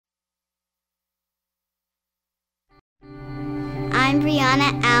I'm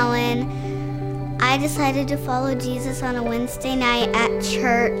Brianna Allen. I decided to follow Jesus on a Wednesday night at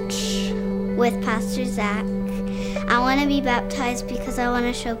church with Pastor Zach. I want to be baptized because I want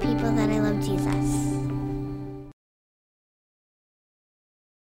to show people that I love Jesus.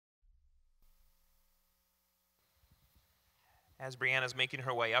 As Brianna's making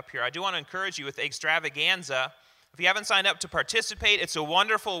her way up here, I do want to encourage you with Extravaganza. If you haven't signed up to participate, it's a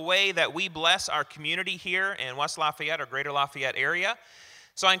wonderful way that we bless our community here in West Lafayette or Greater Lafayette area.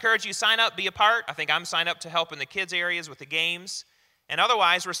 So I encourage you, sign up, be a part. I think I'm signed up to help in the kids' areas with the games. And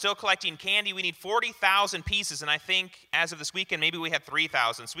otherwise, we're still collecting candy. We need 40,000 pieces, and I think as of this weekend, maybe we had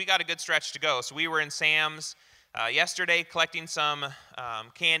 3,000. So we got a good stretch to go. So we were in Sam's yesterday collecting some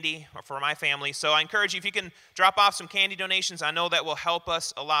candy for my family. So I encourage you, if you can drop off some candy donations, I know that will help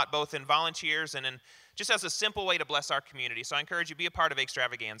us a lot, both in volunteers and in just as a simple way to bless our community. So I encourage you, be a part of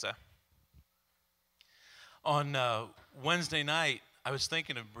Extravaganza. On Wednesday night, I was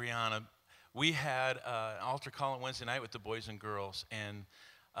thinking of Brianna. We had an altar call on Wednesday night with the boys and girls, and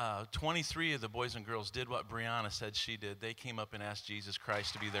 23 of the boys and girls did what Brianna said she did. They came up and asked Jesus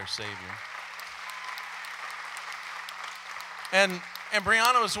Christ to be their Savior. And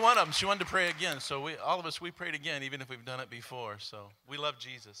Brianna was one of them. She wanted to pray again. So all of us, we prayed again, even if we've done it before. So we love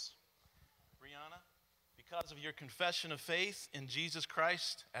Jesus. Brianna, because of your confession of faith in Jesus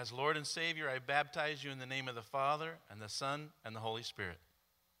Christ as Lord and Savior, I baptize you in the name of the Father and the Son and the Holy Spirit.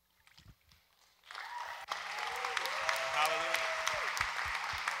 Hallelujah.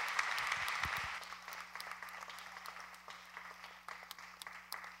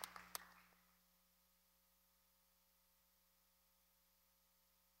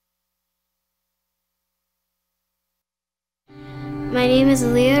 My name is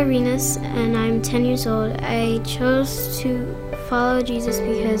Leah Arenas, and I'm 10 years old. I chose to follow Jesus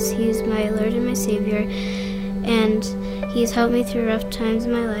because He's my Lord and my Savior, and He's helped me through rough times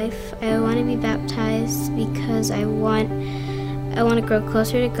in my life. I want to be baptized because I want to grow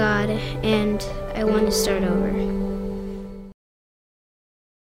closer to God, and I want to start over.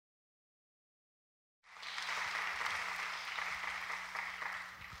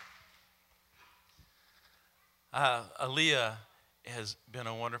 Aaliyah has been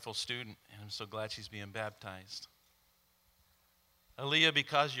a wonderful student, and I'm so glad she's being baptized. Aaliyah,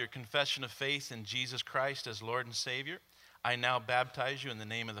 because of your confession of faith in Jesus Christ as Lord and Savior, I now baptize you in the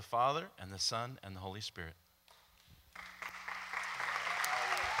name of the Father and the Son and the Holy Spirit.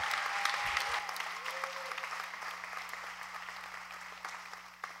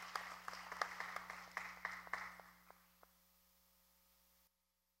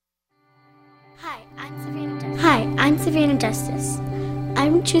 Hi, I'm Savannah Justice.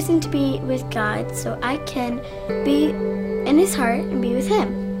 I'm choosing to be with God so I can be in His heart and be with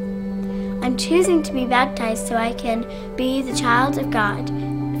Him. I'm choosing to be baptized so I can be the child of God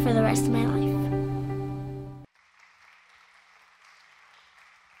for the rest of my life.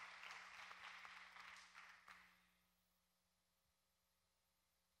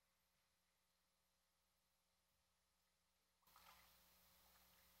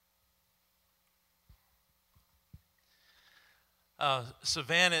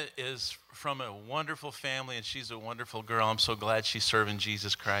 Savannah is from a wonderful family, and she's a wonderful girl. I'm so glad she's serving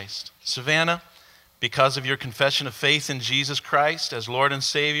Jesus Christ. Savannah, because of your confession of faith in Jesus Christ as Lord and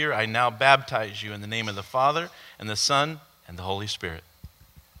Savior, I now baptize you in the name of the Father and the Son and the Holy Spirit.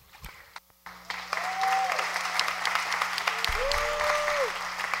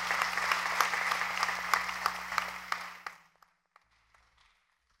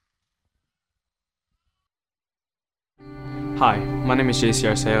 Hi, my name is JC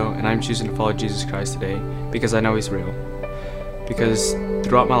Arceo, and I'm choosing to follow Jesus Christ today because I know He's real. Because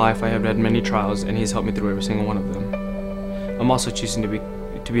throughout my life I have had many trials, and He's helped me through every single one of them. I'm also choosing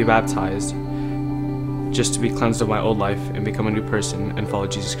to be baptized just to be cleansed of my old life and become a new person and follow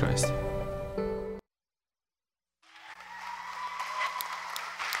Jesus Christ.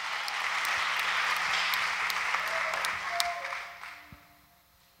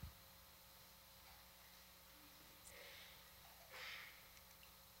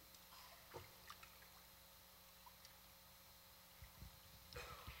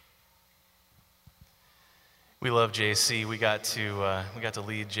 We love JC. We got to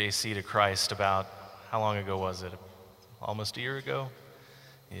lead JC to Christ about, how long ago was it? Almost a year ago?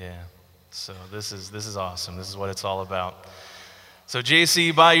 Yeah. So this is awesome. This is what it's all about. So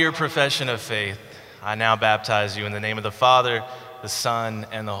JC, by your profession of faith, I now baptize you in the name of the Father, the Son,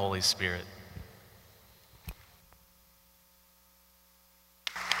 and the Holy Spirit.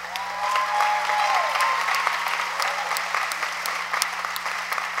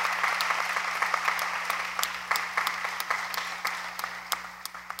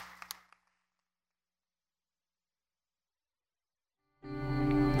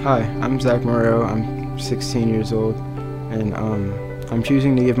 Hi, I'm Zach Morrow. I'm 16 years old, and I'm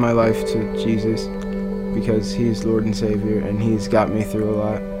choosing to give my life to Jesus because He's Lord and Savior, and He's got me through a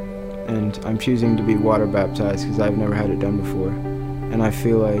lot. And I'm choosing to be water baptized because I've never had it done before, and I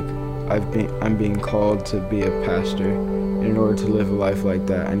feel like I'm being called to be a pastor. In order to live a life like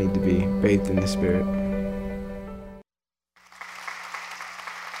that, I need to be bathed in the Spirit.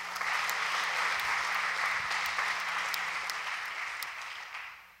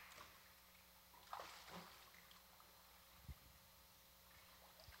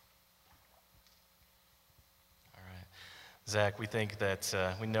 Zach, we think that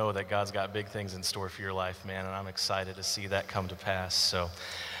we know that God's got big things in store for your life, man, and I'm excited to see that come to pass. So,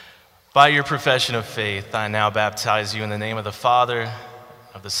 by your profession of faith, I now baptize you in the name of the Father,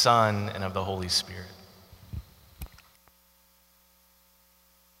 of the Son, and of the Holy Spirit.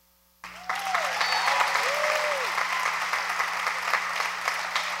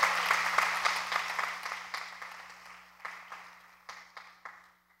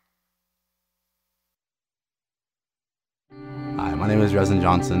 Hi, my name is Resin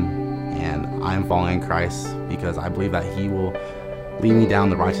Johnson, and I am following Christ because I believe that He will lead me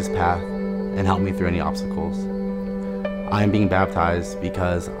down the righteous path and help me through any obstacles. I am being baptized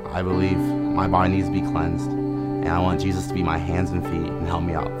because I believe my body needs to be cleansed, and I want Jesus to be my hands and feet and help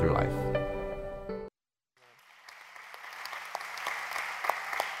me out through life.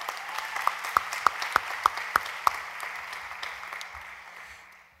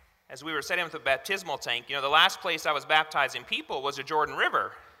 As we were setting up the baptismal tank, the last place I was baptizing people was the Jordan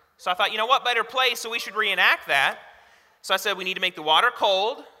River. So I thought, what better place, so we should reenact that. So I said, we need to make the water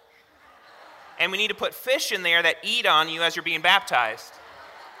cold, and we need to put fish in there that eat on you as you're being baptized.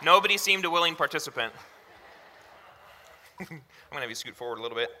 Nobody seemed a willing participant. I'm going to have you scoot forward a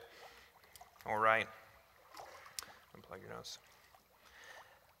little bit. All right. Unplug your nose.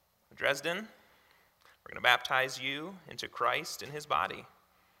 Dresden, we're going to baptize you into Christ and His body.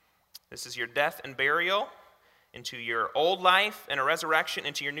 This is your death and burial into your old life and a resurrection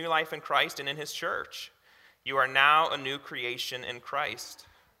into your new life in Christ and in His church. You are now a new creation in Christ.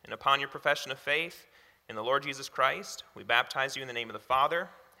 And upon your profession of faith in the Lord Jesus Christ, we baptize you in the name of the Father,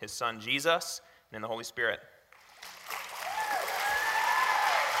 His Son Jesus, and in the Holy Spirit.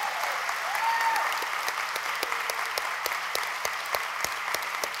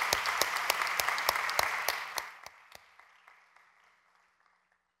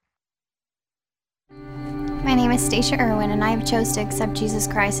 My name is Stacia Irwin, and I have chose to accept Jesus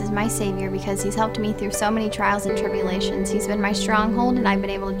Christ as my Savior because He's helped me through so many trials and tribulations. He's been my stronghold, and I've been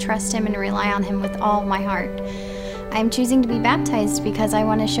able to trust Him and rely on Him with all my heart. I am choosing to be baptized because I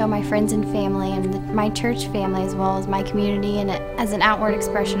want to show my friends and family and my church family as well as my community and as an outward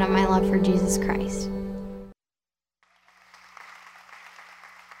expression of my love for Jesus Christ.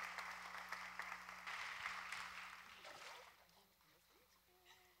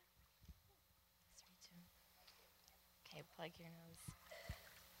 Plug your nose.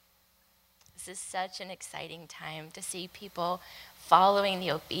 This is such an exciting time to see people following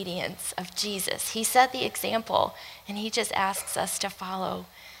the obedience of Jesus. He set the example, and He just asks us to follow.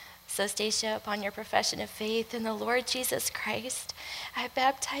 So, Stacia, upon your profession of faith in the Lord Jesus Christ, I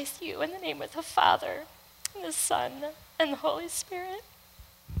baptize you in the name of the Father, and the Son, and the Holy Spirit.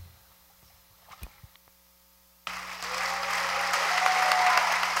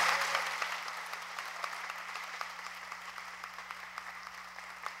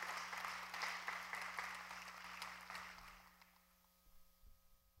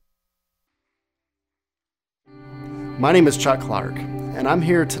 My name is Chuck Clark, and I'm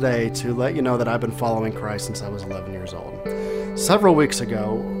here today to let you know that I've been following Christ since I was 11 years old. Several weeks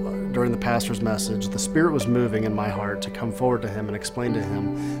ago, during the pastor's message, the Spirit was moving in my heart to come forward to Him and explain to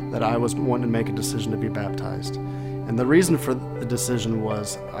Him that I was wanting to make a decision to be baptized. And the reason for the decision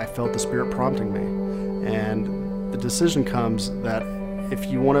was I felt the Spirit prompting me. And the decision comes that if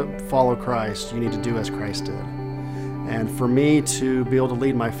you want to follow Christ, you need to do as Christ did. And for me to be able to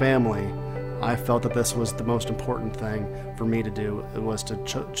lead my family, I felt that this was the most important thing for me to do. It was to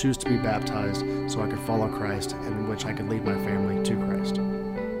choose to be baptized so I could follow Christ, and in which I could lead my family to Christ.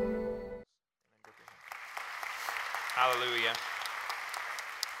 Hallelujah.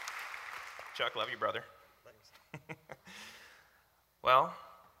 Chuck, love you, brother. Well,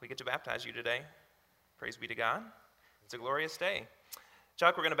 we get to baptize you today. Praise be to God. It's a glorious day.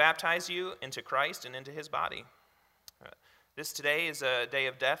 Chuck, we're going to baptize you into Christ and into His body. This today is a day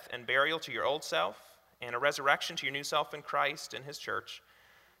of death and burial to your old self and a resurrection to your new self in Christ and His church.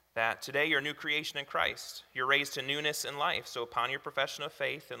 That today you're a new creation in Christ. You're raised to newness in life. So upon your profession of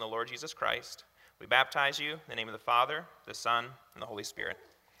faith in the Lord Jesus Christ, we baptize you in the name of the Father, the Son, and the Holy Spirit.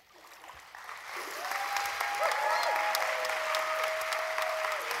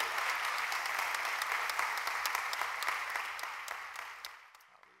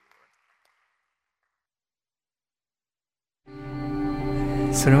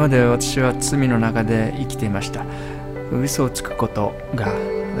 それまで私は罪の中で生きていました。嘘をつくことが、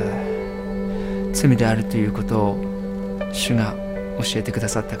罪であるということを主が教えてくだ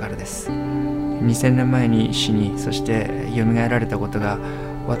さったからです。2000年前に死に、そして蘇られたことが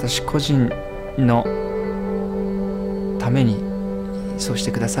私個人のためにそうし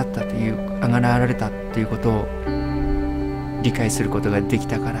てくださったという、あがられたということを理解することができ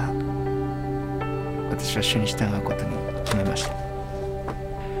たから、私は主に従うことに決めました。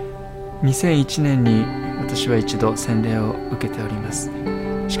2001年に私は一度洗礼を受けております。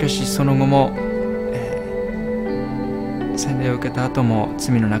しかしその後も、洗礼を受けた後も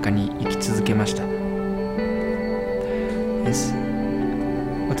罪の中に生き続けました。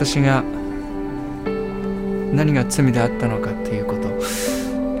私が何が罪であったのかということ、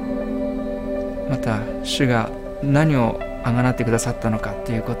また主が何をあがなってくださったのか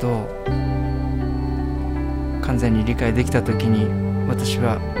ということを完全に理解できたときに、私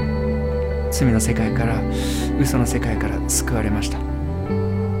は罪の世界から、嘘の世界から救われました。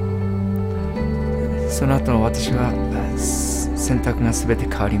その後私は選択が全て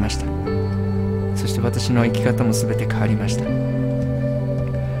変わりました。そして私の生き方も全て変わりました。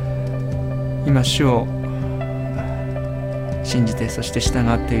今主を信じて、そして従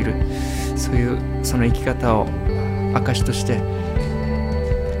っている、その生き方を証として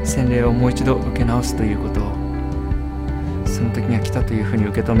洗礼をもう一度受け直すということを、その時が来たというふうに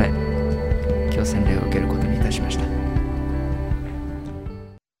受け止め、今日洗礼を受けることにいたしました。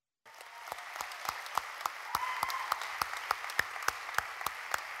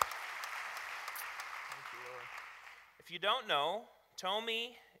If you don't know,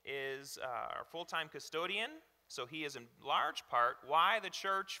 Tomi is our full-time custodian, so he is in large part why the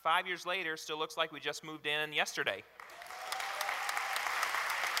church 5 years later still looks like we just moved in yesterday.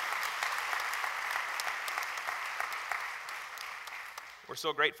 We're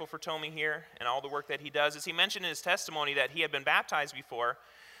so grateful for Tomi here and all the work that he does. As he mentioned in his testimony that he had been baptized before,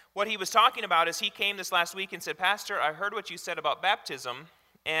 what he was talking about is he came this last week and said, Pastor, I heard what you said about baptism,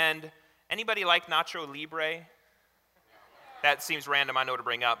 and anybody like Nacho Libre? That seems random, I know, to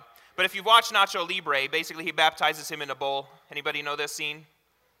bring up. But if you've watched Nacho Libre, basically he baptizes him in a bowl. Anybody know this scene?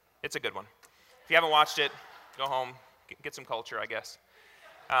 It's a good one. If you haven't watched it, go home, get some culture, I guess.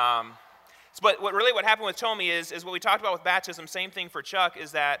 But what happened with Tomi is what we talked about with baptism, same thing for Chuck,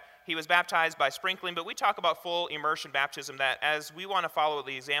 is that he was baptized by sprinkling, but we talk about full immersion baptism, that as we want to follow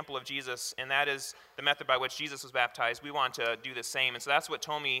the example of Jesus, and that is the method by which Jesus was baptized, we want to do the same. And so that's what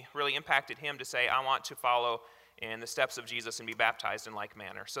Tomi really impacted him to say, I want to follow in the steps of Jesus and be baptized in like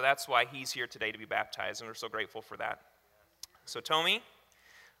manner. So that's why he's here today to be baptized, and we're so grateful for that. So Tomi,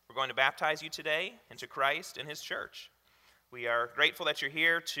 we're going to baptize you today into Christ and his church. We are grateful that you're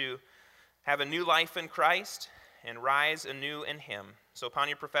here to have a new life in Christ and rise anew in him. So upon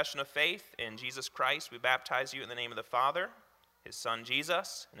your profession of faith in Jesus Christ, we baptize you in the name of the Father, his Son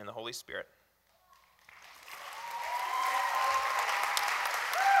Jesus, and in the Holy Spirit.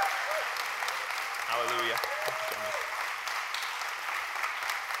 Hallelujah.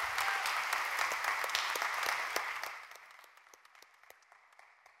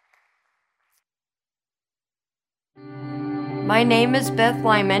 My name is Beth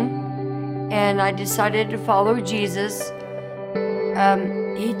Lyman, and I decided to follow Jesus.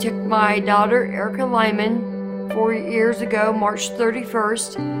 He took my daughter, Erica Lyman, 4 years ago, March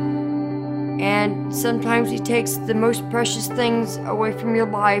 31st, and sometimes he takes the most precious things away from your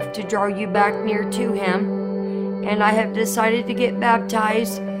life to draw you back near to him. And I have decided to get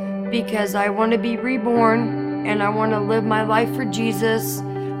baptized because I want to be reborn, and I want to live my life for Jesus.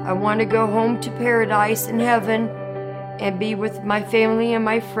 I want to go home to paradise in heaven and be with my family and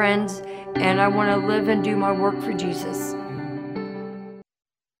my friends, and I want to live and do my work for Jesus.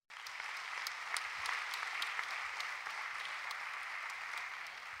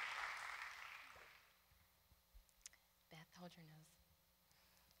 Beth, hold your nose.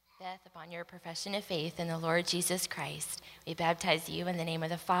 Beth, upon your profession of faith in the Lord Jesus Christ, we baptize you in the name of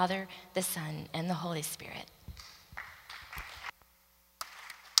the Father, the Son, and the Holy Spirit.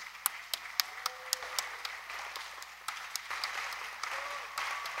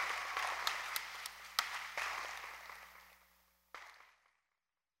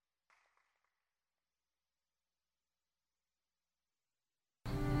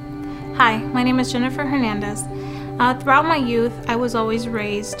 Hi, my name is Jennifer Hernandez. Throughout my youth, I was always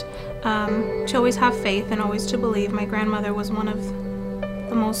raised to always have faith and always to believe. My grandmother was one of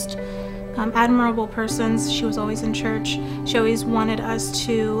the most admirable persons. She was always in church. She always wanted us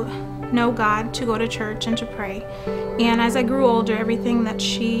to know God, to go to church, and to pray. And as I grew older, everything that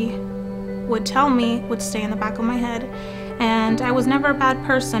she would tell me would stay in the back of my head. And I was never a bad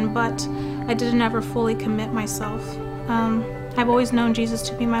person, but I didn't ever fully commit myself. I've always known Jesus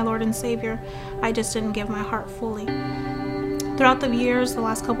to be my Lord and Savior. I just didn't give my heart fully. Throughout the years, the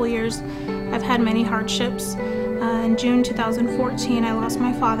last couple years, I've had many hardships. In June 2014, I lost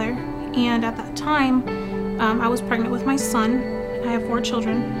my father, and at that time, I was pregnant with my son. I have 4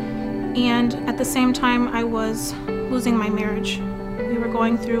 children, and at the same time, I was losing my marriage. We were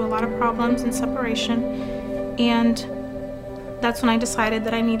going through a lot of problems and separation, and that's when I decided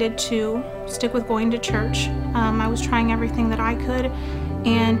that I needed to stick with going to church. I was trying everything that I could,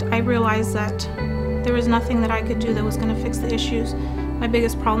 and I realized that there was nothing that I could do that was going to fix the issues. My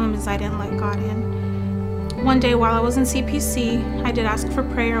biggest problem is I didn't let God in. One day while I was in CPC, I did ask for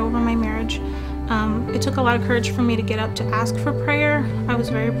prayer over my marriage. It took a lot of courage for me to get up to ask for prayer. I was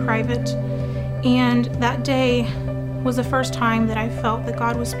very private, and that day was the first time that I felt that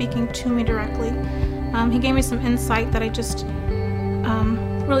God was speaking to me directly. He gave me some insight that I just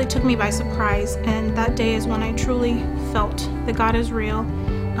really took me by surprise, and that day is when I truly felt that God is real,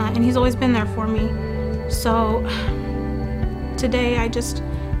 and He's always been there for me. So today I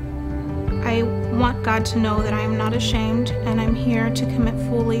want God to know that I am not ashamed, and I'm here to commit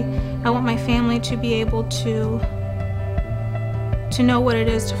fully. I want my family to be able to know what it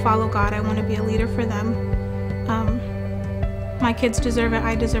is to follow God. I want to be a leader for them. My kids deserve it,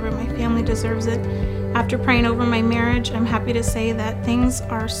 I deserve it, my family deserves it. After praying over my marriage, I'm happy to say that things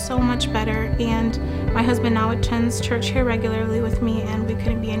are so much better, and my husband now attends church here regularly with me, and we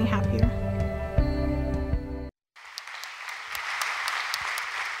couldn't be any happier.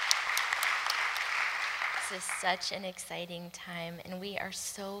 This is such an exciting time, and we are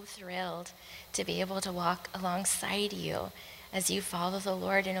so thrilled to be able to walk alongside you as you follow the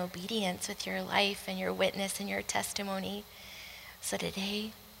Lord in obedience with your life and your witness and your testimony. So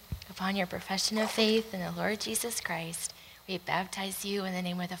today, upon your profession of faith in the Lord Jesus Christ, we baptize you in the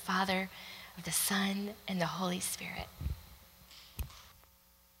name of the Father, of the Son, and the Holy Spirit.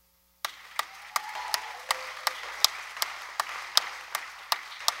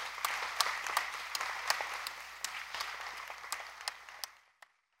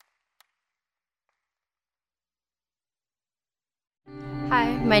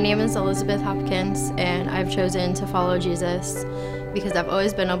 Hi, my name is Elizabeth Hopkins, and I've chosen to follow Jesus because I've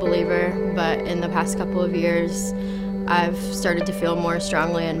always been a believer, but in the past couple of years, I've started to feel more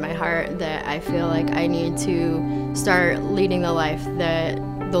strongly in my heart that I feel like I need to start leading the life that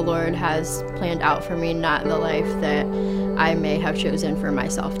the Lord has planned out for me, not the life that I may have chosen for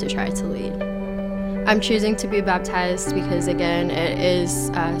myself to try to lead. I'm choosing to be baptized because, again, it is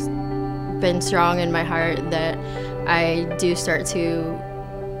been strong in my heart that I do start to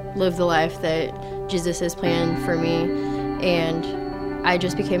live the life that Jesus has planned for me, and I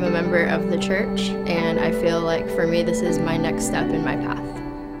just became a member of the church, and I feel like for me this is my next step in my path.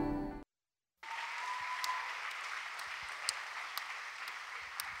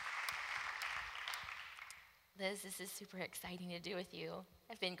 Liz, this is super exciting to do with you.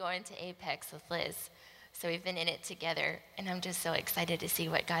 I've been going to Apex with Liz, so we've been in it together, and I'm just so excited to see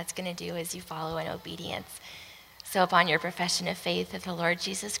what God's going to do as you follow in obedience. So upon your profession of faith of the Lord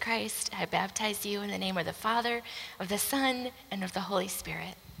Jesus Christ, I baptize you in the name of the Father, of the Son, and of the Holy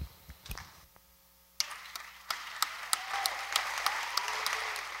Spirit.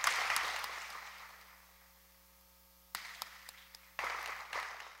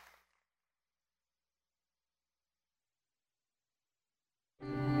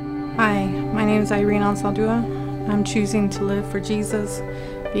 Hi, my name is Irene Ansaldua. I'm choosing to live for Jesus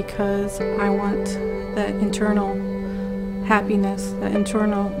because I want that internal happiness, that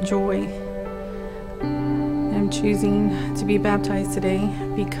internal joy. I'm choosing to be baptized today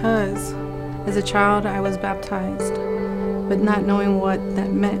because as a child I was baptized, but not knowing what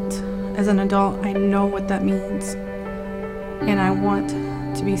that meant. As an adult, I know what that means, and I want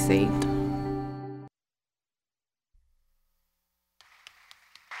to be saved.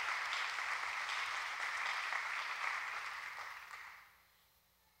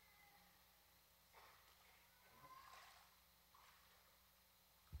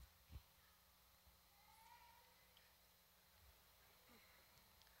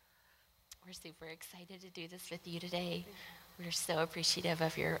 We're super excited to do this with you today. We're so appreciative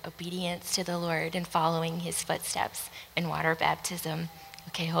of your obedience to the Lord and following His footsteps in water baptism.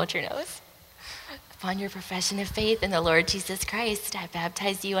 Okay, hold your nose. Upon your profession of faith in the Lord Jesus Christ, I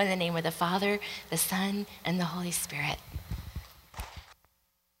baptize you in the name of the Father, the Son, and the Holy Spirit.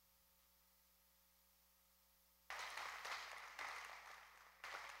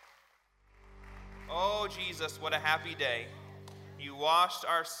 Oh, Jesus, what a happy day. You washed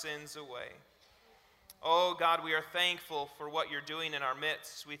our sins away. Oh, God, we are thankful for what you're doing in our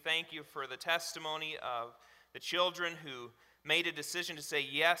midst. We thank you for the testimony of the children who made a decision to say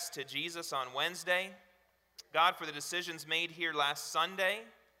yes to Jesus on Wednesday. God, for the decisions made here last Sunday.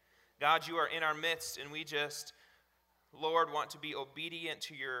 God, you are in our midst, and we just, Lord, want to be obedient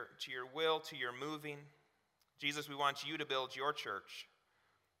to your will, to your moving. Jesus, we want you to build your church.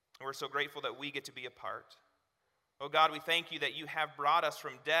 And we're so grateful that we get to be a part. Oh God, we thank you that you have brought us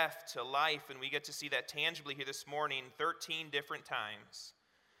from death to life, and we get to see that tangibly here this morning 13 different times.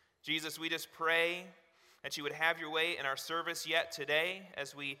 Jesus, we just pray that you would have your way in our service yet today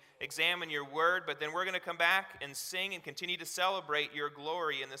as we examine your word, but then we're going to come back and sing and continue to celebrate your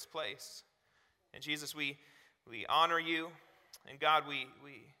glory in this place. And Jesus, we honor you, and God, we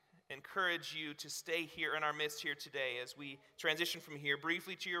encourage you to stay here in our midst here today as we transition from here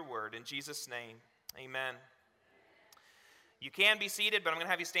briefly to your word. In Jesus' name, amen. You can be seated, but I'm going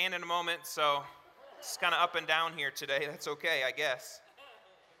to have you stand in a moment, so it's kind of up and down here today. That's okay, I guess.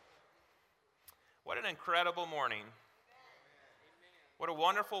 What an incredible morning. What a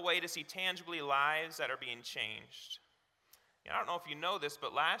wonderful way to see tangibly lives that are being changed. I don't know if you know this,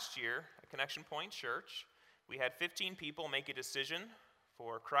 but last year at Connection Point Church, we had 15 people make a decision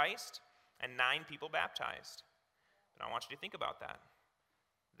for Christ and 9 people baptized. And I want you to think about that.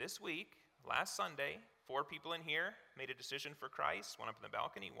 This week, last Sunday, 4 people in here made a decision for Christ, one up in the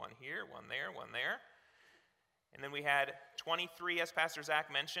balcony, one here, one there, one there. And then we had 23, as Pastor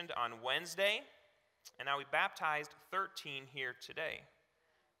Zach mentioned, on Wednesday. And now we baptized 13 here today.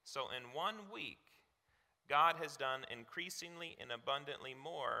 So in 1 week, God has done increasingly and abundantly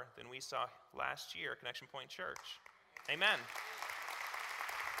more than we saw last year at Connection Point Church. Amen.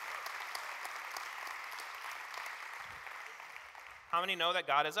 How many know that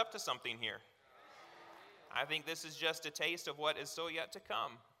God is up to something here? I think this is just a taste of what is so yet to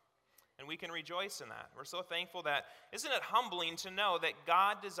come. And we can rejoice in that. We're so thankful that, isn't it humbling to know that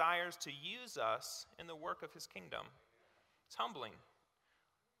God desires to use us in the work of his kingdom? It's humbling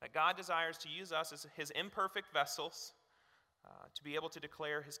that God desires to use us as his imperfect vessels to be able to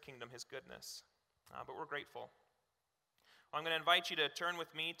declare his kingdom, his goodness. But we're grateful. Well, I'm going to invite you to turn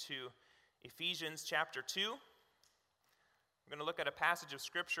with me to Ephesians chapter 2. We're going to look at a passage of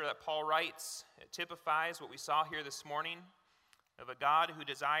Scripture that Paul writes. It typifies what we saw here this morning of a God who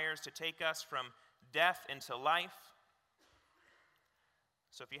desires to take us from death into life.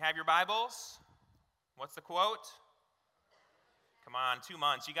 So if you have your Bibles, what's the quote? Come on, 2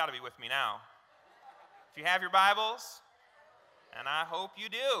 months, you got to be with me now. If you have your Bibles, and I hope you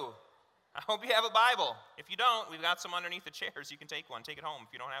do. I hope you have a Bible. If you don't, we've got some underneath the chairs. You can take one. Take it home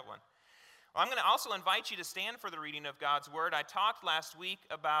if you don't have one. Well, I'm going to also invite you to stand for the reading of God's Word. I talked last week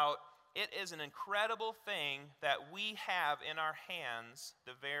about it is an incredible thing that we have in our hands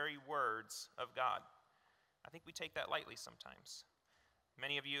the very words of God. I think we take that lightly sometimes.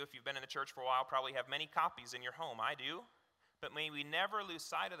 Many of you, if you've been in the church for a while, probably have many copies in your home. I do. But may we never lose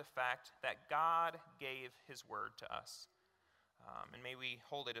sight of the fact that God gave his word to us. And may we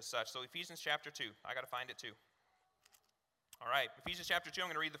hold it as such. So Ephesians chapter 2. I got to find it too. All right, Ephesians chapter 2, I'm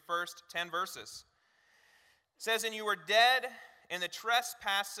going to read the first 10 verses. It says, "And you were dead in the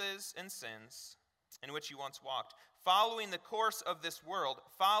trespasses and sins in which you once walked, following the course of this world,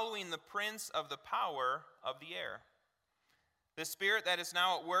 following the prince of the power of the air, the spirit that is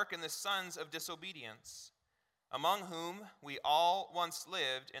now at work in the sons of disobedience, among whom we all once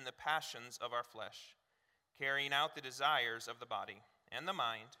lived in the passions of our flesh, carrying out the desires of the body and the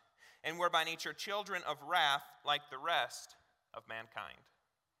mind, and were by nature children of wrath like the rest of mankind."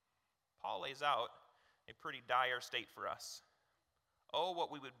 Paul lays out a pretty dire state for us. Oh,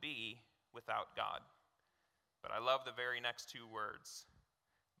 what we would be without God. But I love the very next 2 words,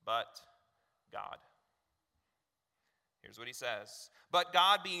 but God. Here's what he says. "But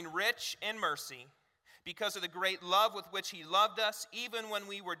God, being rich in mercy, because of the great love with which he loved us, even when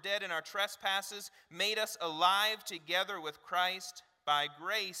we were dead in our trespasses, made us alive together with Christ. By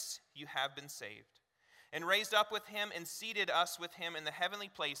grace you have been saved, and raised up with him and seated us with him in the heavenly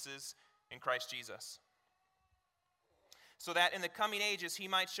places in Christ Jesus, so that in the coming ages he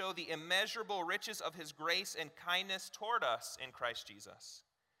might show the immeasurable riches of his grace and kindness toward us in Christ Jesus.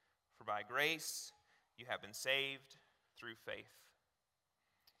 For by grace you have been saved through faith,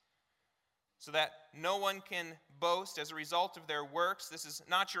 so that no one can boast as a result of their works. This is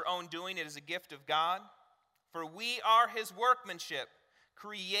not your own doing, it is a gift of God. For we are his workmanship,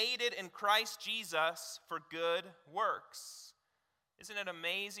 created in Christ Jesus for good works." Isn't it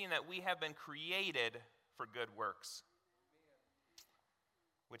amazing that we have been created for good works,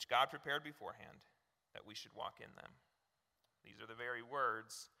 which God prepared beforehand that we should walk in them? These are the very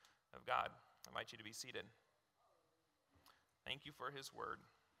words of God. I invite you to be seated. Thank you for his word.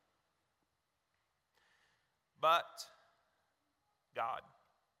 But God.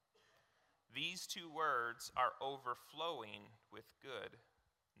 These two words are overflowing with good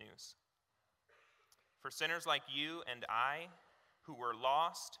news. For sinners like you and I, who were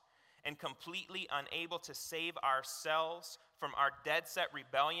lost and completely unable to save ourselves from our dead-set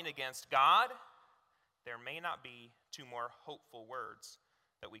rebellion against God, there may not be two more hopeful words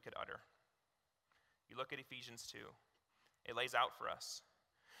that we could utter. You look at Ephesians 2. It lays out for us.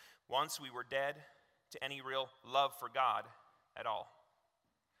 Once we were dead to any real love for God at all.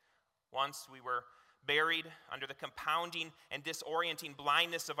 Once we were buried under the compounding and disorienting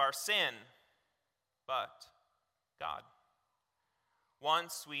blindness of our sin, but God.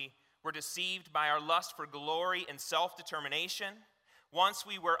 Once we were deceived by our lust for glory and self-determination. Once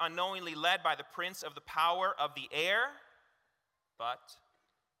we were unknowingly led by the prince of the power of the air, but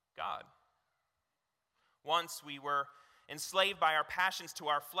God. Once we were enslaved by our passions to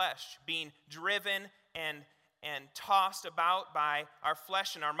our flesh, being driven and tossed about by our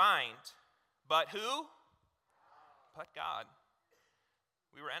flesh and our mind. But who? But God.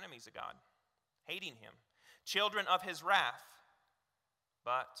 We were enemies of God, hating him, children of his wrath,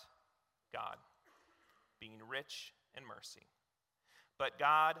 but God, being rich in mercy. But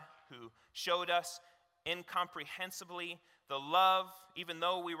God, who showed us incomprehensibly the love, even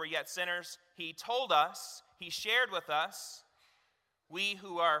though we were yet sinners, he told us, he shared with us, we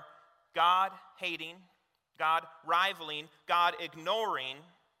who are God-hating, God-rivaling, God-ignoring,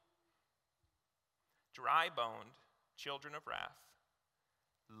 dry-boned children of wrath,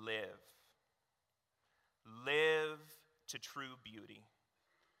 live. Live to true beauty.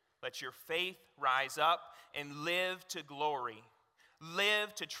 Let your faith rise up and live to glory.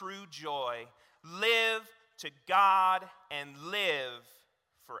 Live to true joy. Live to God and live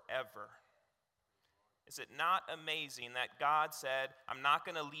forever. Is it not amazing that God said, I'm not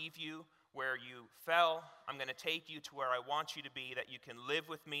going to leave you where you fell. I'm going to take you to where I want you to be, that you can live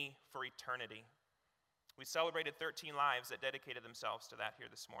with me for eternity. We celebrated 13 lives that dedicated themselves to that here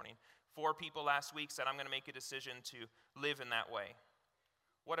this morning. 4 people last week said, I'm going to make a decision to live in that way.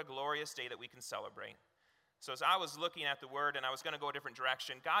 What a glorious day that we can celebrate. So as I was looking at the word and I was going to go a different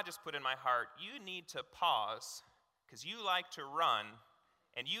direction, God just put in my heart, you need to pause because you like to run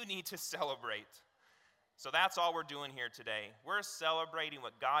and you need to celebrate. So that's all we're doing here today. We're celebrating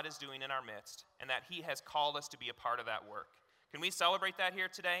what God is doing in our midst and that he has called us to be a part of that work. Can we celebrate that here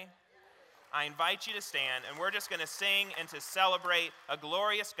today? I invite you to stand and we're just going to sing and to celebrate a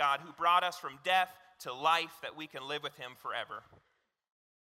glorious God who brought us from death to life that we can live with him forever.